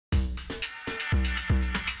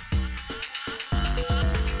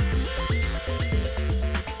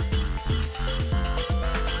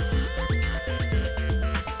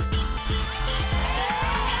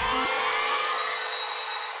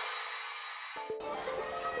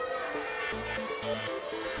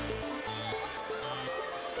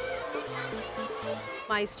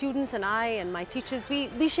My students and I and my teachers,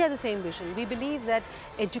 we share the same vision. We believe that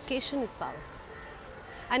education is power.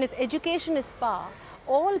 And if education is power,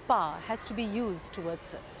 all power has to be used towards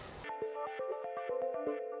service.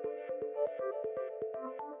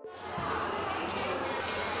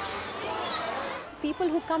 People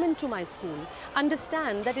who come into my school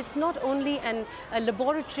understand that it's not only a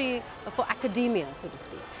laboratory for academia, so to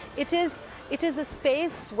speak. It is a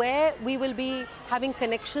space where we will be having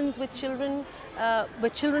connections with children,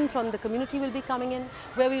 where children from the community will be coming in,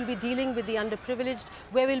 where we'll be dealing with the underprivileged,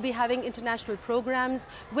 where we'll be having international programs,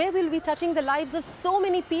 where we'll be touching the lives of so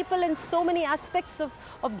many people and so many aspects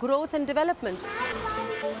of growth and development.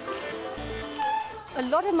 A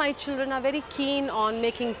lot of my children are very keen on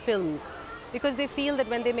making films, because they feel that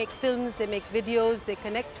when they make films, they make videos, they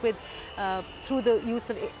connect with, through the use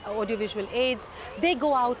of audiovisual aids, they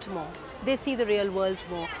go out more, they see the real world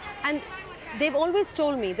more. And they've always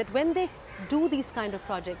told me that when they do these kind of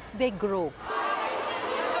projects, they grow.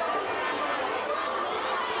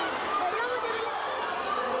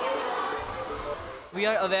 We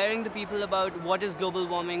are awareing the people about what is global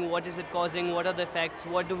warming, what is it causing, what are the effects,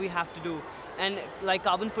 what do we have to do. And like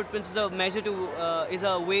carbon footprints is a measure to, is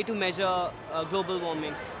a way to measure global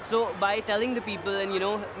warming. So by telling the people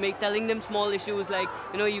and telling them small issues like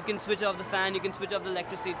you can switch off the fan, you can switch off the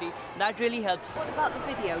electricity, that really helps. What about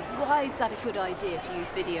the video? Why is that a good idea to use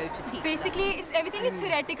video to teach? Basically, everything is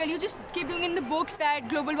theoretical. You just keep doing in the books that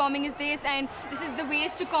global warming is this and this is the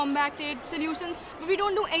ways to combat it, solutions, but we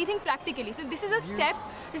don't do anything practically. So this is a step,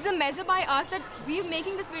 this is a measure by us that we're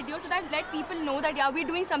making this video so that let people know that yeah, we're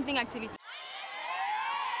doing something actually.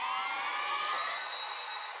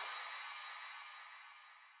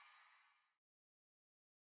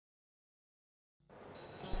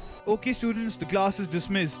 Okay students, the class is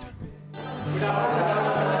dismissed.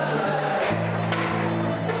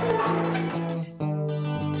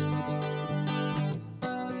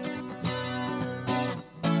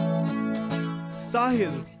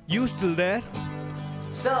 Sahil, you still there?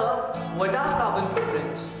 Sir, what are carbon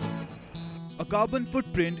footprints? A carbon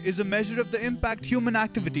footprint is a measure of the impact human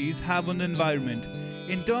activities have on the environment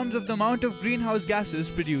in terms of the amount of greenhouse gases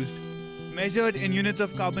produced, measured in units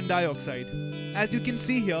of carbon dioxide. As you can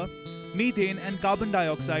see here, methane and carbon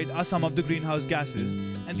dioxide are some of the greenhouse gases,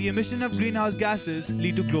 and the emission of greenhouse gases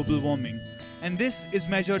lead to global warming, and this is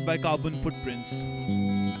measured by carbon footprints.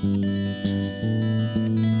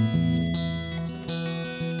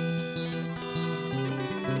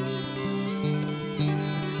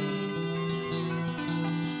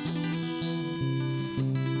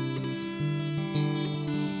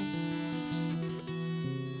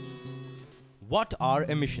 What are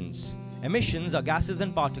emissions? Emissions are gases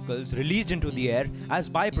and particles released into the air as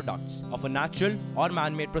byproducts of a natural or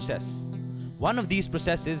man-made process. One of these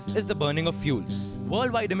processes is the burning of fuels.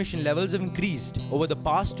 Worldwide emission levels have increased over the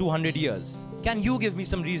past 200 years. Can you give me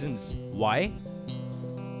some reasons why?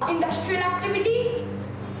 Industrial activity.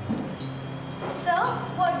 Sir,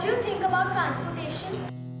 what do you think about transportation?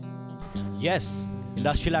 Yes,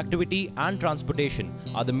 industrial activity and transportation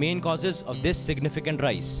are the main causes of this significant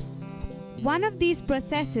rise. One of these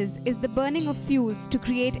processes is the burning of fuels to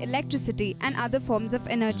create electricity and other forms of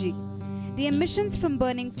energy. The emissions from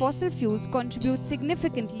burning fossil fuels contribute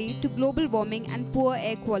significantly to global warming and poor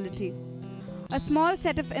air quality. A small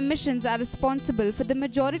set of emissions are responsible for the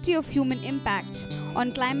majority of human impacts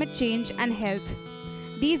on climate change and health.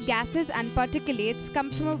 These gases and particulates come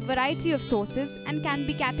from a variety of sources and can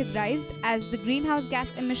be categorized as the greenhouse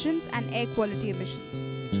gas emissions and air quality emissions.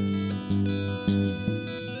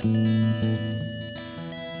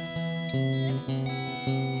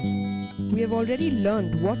 We have already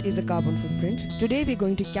learned what is a carbon footprint. Today we are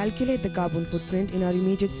going to calculate the carbon footprint in our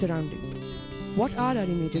immediate surroundings. What are our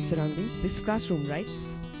immediate surroundings? This classroom, right?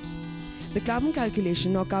 The carbon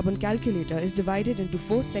calculation or carbon calculator is divided into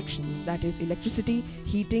 4 sections, that is electricity,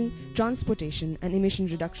 heating, transportation and emission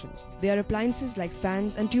reductions. They are appliances like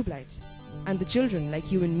fans and tube lights. And the children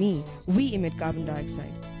like you and me, we emit carbon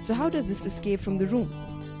dioxide. So how does this escape from the room?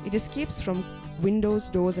 It escapes from windows,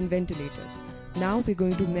 doors and ventilators. Now we're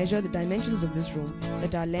going to measure the dimensions of this room,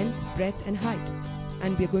 that are length, breadth and height.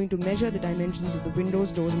 And we're going to measure the dimensions of the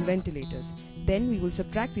windows, doors and ventilators. Then we will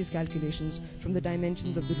subtract these calculations from the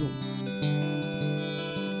dimensions of the room.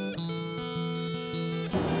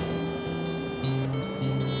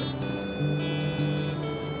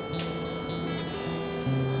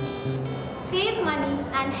 Save money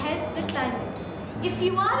and help the climate. If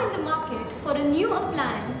you are in the market for a new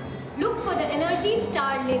appliance, look for the Energy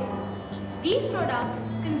Star label. These products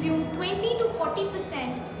consume 20 to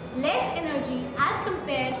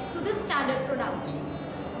standard product.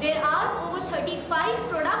 There are over 35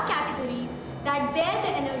 product categories that bear the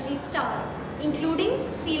energy star,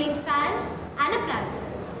 including ceiling fans and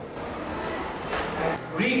appliances.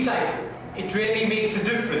 Recycle. It really makes a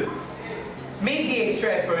difference. Make the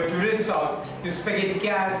extra effort to rinse out your spaghetti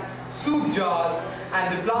cans, soup jars,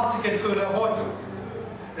 and the plastic and soda bottles.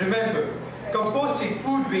 Remember, composting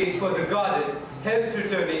food waste for the garden helps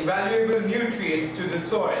returning valuable nutrients to the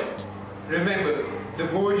soil. Remember, the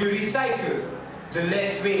more you recycle, the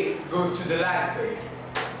less waste goes to the landfill.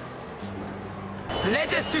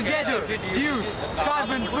 Let us together reduce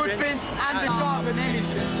carbon footprints and the carbon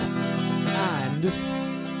emissions. And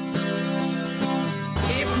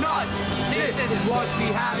if not, this is what we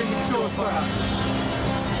have in store for us.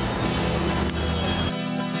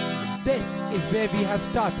 this is where we have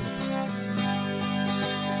started.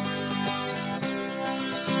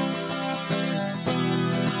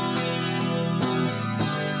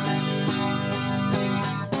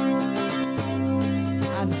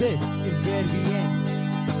 And this is where we end.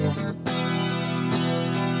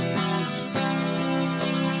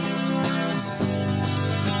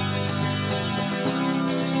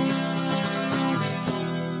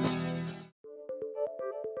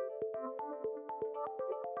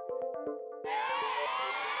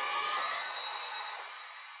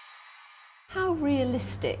 How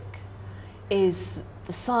realistic is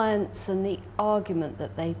the science and the argument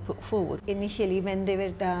that they put forward? Initially, when they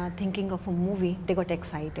were thinking of a movie, they got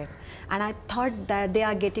excited. And I thought that they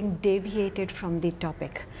are getting deviated from the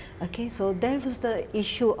topic. Okay, so there was the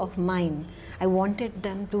issue of mine. I wanted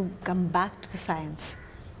them to come back to the science.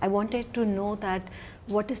 I wanted to know that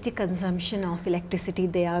what is the consumption of electricity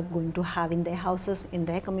they are going to have in their houses, in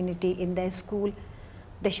their community, in their school.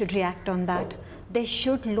 They should react on that. They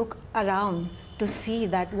should look around to see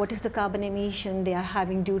that what is the carbon emission they are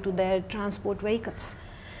having due to their transport vehicles.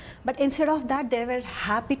 But instead of that, they were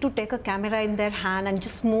happy to take a camera in their hand and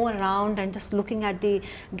just move around and just looking at the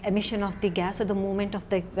emission of the gas or the movement of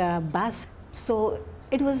the bus. So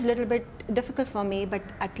it was a little bit difficult for me, but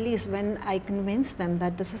at least when I convinced them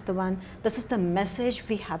that this is the one, this is the message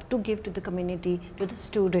we have to give to the community, to the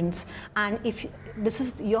students, and if this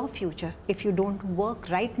is your future, if you don't work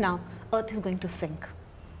right now, Earth is going to sink.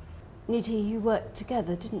 Nidhi, you worked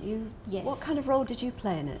together, didn't you? Yes. What kind of role did you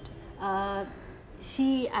play in it?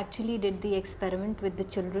 She actually did the experiment with the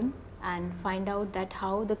children and find out that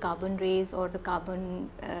how the carbon rays or the carbon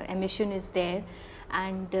emission is there,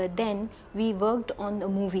 and then we worked on the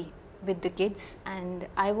movie with the kids, and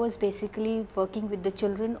I was basically working with the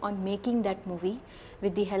children on making that movie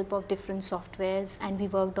with the help of different softwares, and we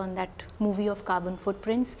worked on that movie of carbon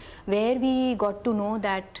footprints, where we got to know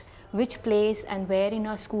that which place and where in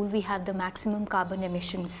our school we have the maximum carbon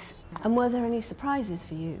emissions. And were there any surprises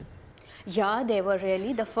for you? Yeah, they were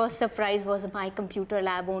really. The first surprise was my computer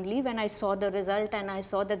lab only, when I saw the result and I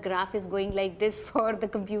saw the graph is going like this for the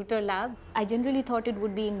computer lab. I generally thought it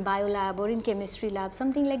would be in bio lab or in chemistry lab,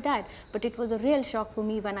 something like that. But it was a real shock for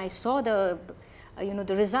me when I saw the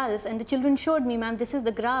the results, and the children showed me, ma'am, this is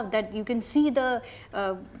the graph, that you can see the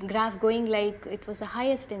graph going like it was the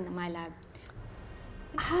highest in my lab.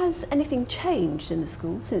 Has anything changed in the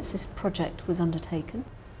school since this project was undertaken?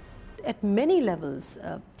 At many levels,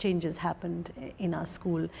 changes happened in our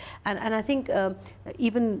school, and I think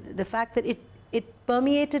even the fact that it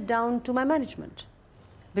permeated down to my management.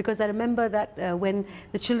 Because I remember that when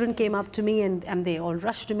the children came up to me and they all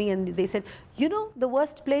rushed to me and they said, you know, the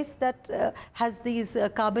worst place that has these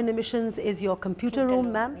carbon emissions is your computer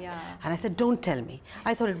room, ma'am. Yeah. And I said, don't tell me.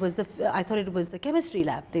 I thought it was the chemistry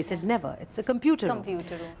lab. They said, never. It's the computer room.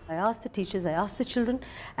 I asked the teachers, I asked the children,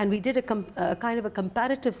 and we did a kind of a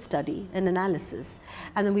comparative study, an analysis,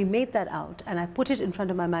 and then we made that out, and I put it in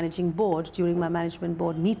front of my managing board during my management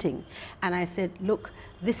board meeting, and I said, look,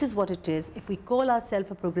 this is what it is. If we call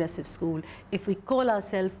ourselves a progressive school, if we call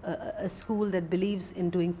ourselves a school that believes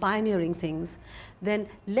in doing pioneering things, then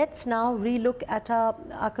let's now relook at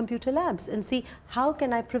our computer labs and see how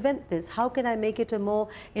can I prevent this? How can I make it a more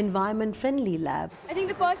environment-friendly lab? I think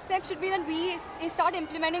the first step should be that we start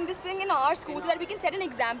implementing this thing in our school so that we can set an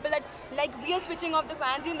example that, like, we are switching off the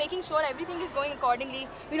fans, we're making sure everything is going accordingly,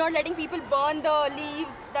 we're not letting people burn the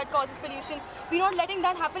leaves that causes pollution, we're not letting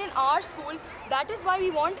that happen in our school. That is why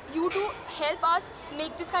we want you to help us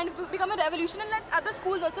make this kind of become a revolution and let other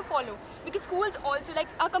schools also follow. Because schools also, like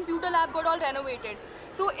our computer lab got all renovated.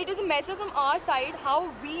 So it is a measure from our side how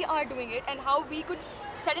we are doing it and how we could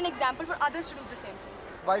set an example for others to do the same thing.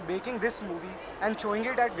 By making this movie and showing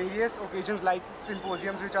it at various occasions like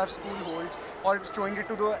symposiums which our school holds, or showing it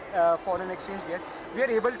to the foreign exchange guests, we are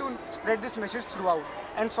able to spread this message throughout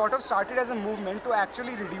and sort of started as a movement to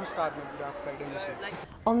actually reduce carbon dioxide emissions.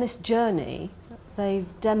 On this journey, they've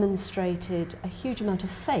demonstrated a huge amount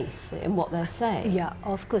of faith in what they're saying. Yeah,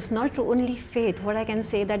 of course, not only faith, what I can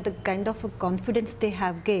say that the kind of a confidence they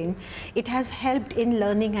have gained, it has helped in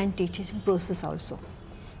learning and teaching process also.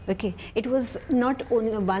 Okay, it was not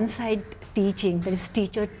only one side teaching, that is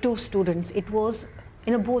teacher to students, it was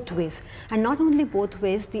in both ways. And not only both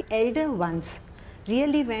ways, the elder ones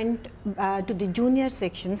really went to the junior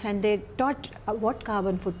sections and they taught what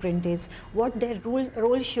carbon footprint is, what their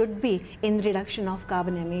role should be in reduction of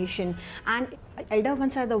carbon emission. And elder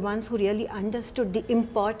ones are the ones who really understood the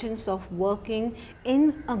importance of working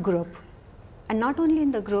in a group. And not only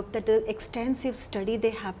in the group, that the extensive study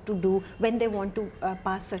they have to do when they want to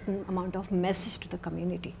pass certain amount of message to the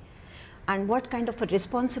community. And what kind of a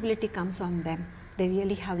responsibility comes on them. They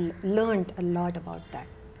really have learned a lot about that.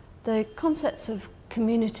 The concepts of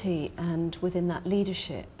community and within that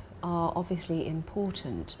leadership are obviously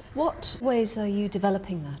important. What ways are you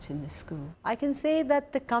developing that in this school? I can say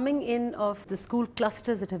that the coming in of the school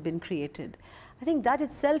clusters that have been created, I think that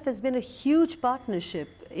itself has been a huge partnership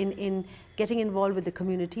in getting involved with the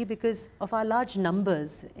community because of our large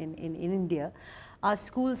numbers in India. Our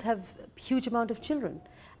schools have a huge amount of children.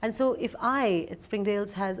 And so if I at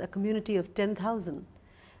Springdales has a community of 10,000,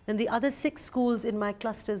 then the other 6 schools in my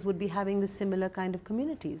clusters would be having the similar kind of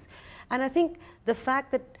communities. And I think the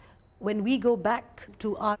fact that when we go back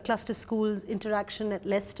to our cluster schools interaction at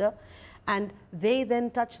Leicester, and they then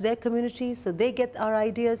touch their communities, so they get our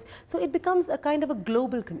ideas, so it becomes a kind of a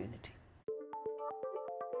global community.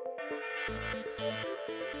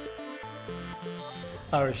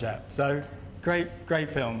 Rishabh, so great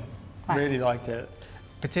film. Thanks. Really liked it.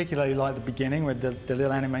 Particularly like the beginning with the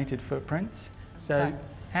little animated footprints. So Thanks.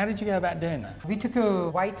 How did you go about doing that? We took a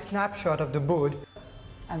wide snapshot of the board,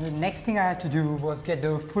 and the next thing I had to do was get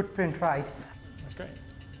the footprint right. That's great.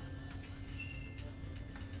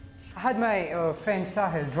 I had my friend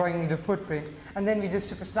Sahil drawing me the footprint, and then we just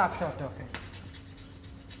took a snapshot of it.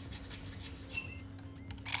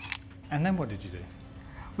 And then what did you do?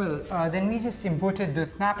 Well, then we just imported the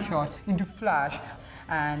snapshots into Flash,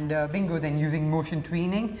 and bingo, then using motion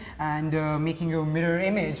tweening and making a mirror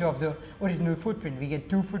image of the original footprint. We get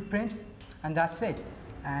 2 footprints, and that's it.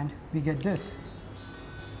 And we get this.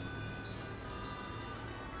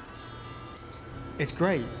 It's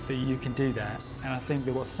great that you can do that, and I think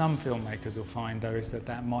that what some filmmakers will find though is that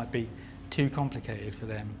that might be too complicated for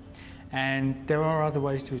them. And there are other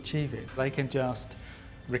ways to achieve it. They can just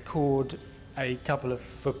record a couple of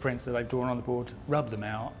footprints that they've drawn on the board, rub them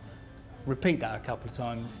out, repeat that a couple of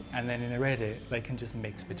times, and then in their edit they can just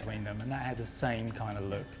mix between them, and that has the same kind of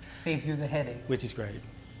look. Saves you the headache. Which is great.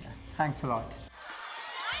 Yeah. Thanks a lot.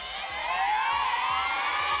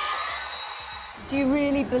 Do you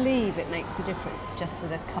really believe it makes a difference just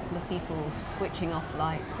with a couple of people switching off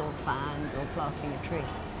lights or fans or planting a tree?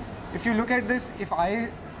 If you look at this, if I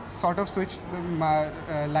sort of switch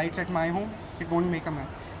the lights at my home, it won't make a mess.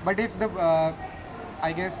 But if the,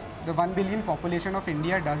 I guess, the 1 billion population of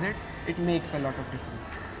India does it, it makes a lot of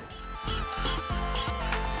difference.